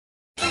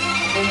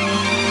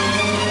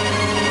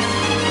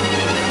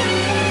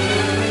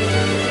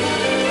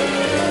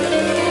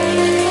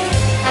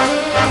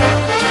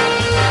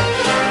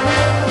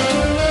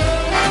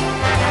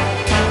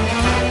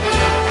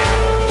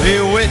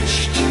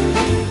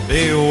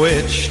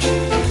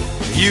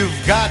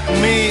You've got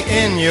me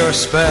in your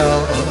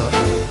spell.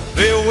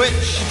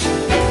 Bewitched,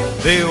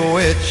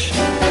 bewitched,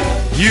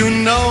 you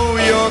know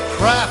your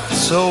craft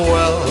so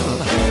well.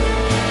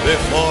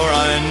 Before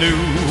I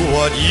knew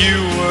what you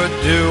were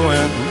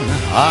doing,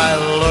 I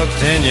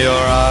looked in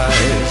your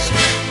eyes.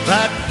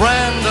 That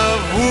brand of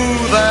woo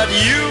that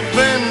you've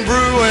been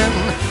brewing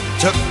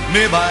took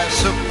me by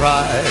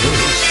surprise.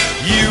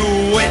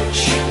 You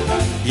witch,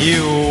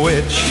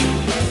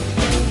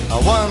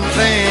 one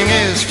thing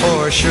is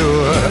for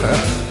sure,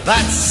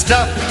 that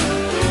stuff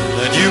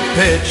that you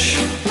pitch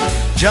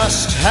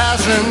just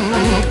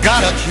hasn't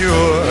got a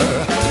cure.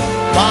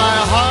 My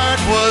heart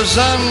was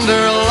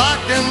under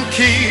lock and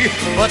key,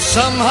 but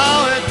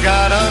somehow it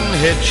got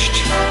unhitched.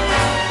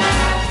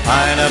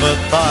 I never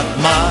thought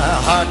my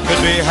heart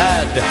could be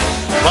had,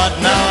 but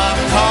now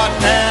I'm caught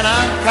and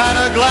I'm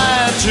kinda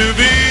glad to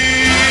be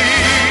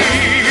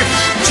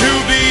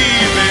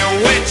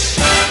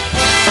bewitched.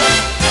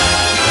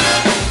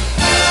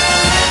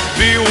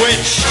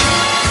 Bewitched,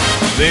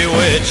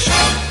 bewitched.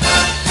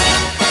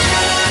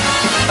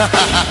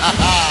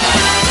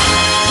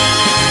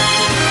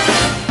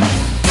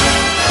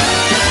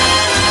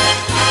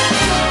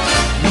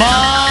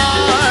 My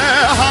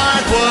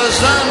heart was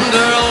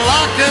under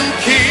lock and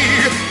key,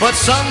 but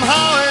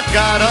somehow it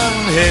got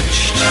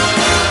unhitched.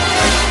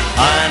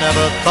 I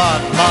never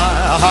thought my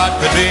heart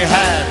could be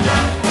had,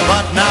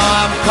 but now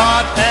I'm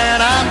caught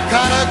and I'm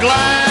kinda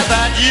glad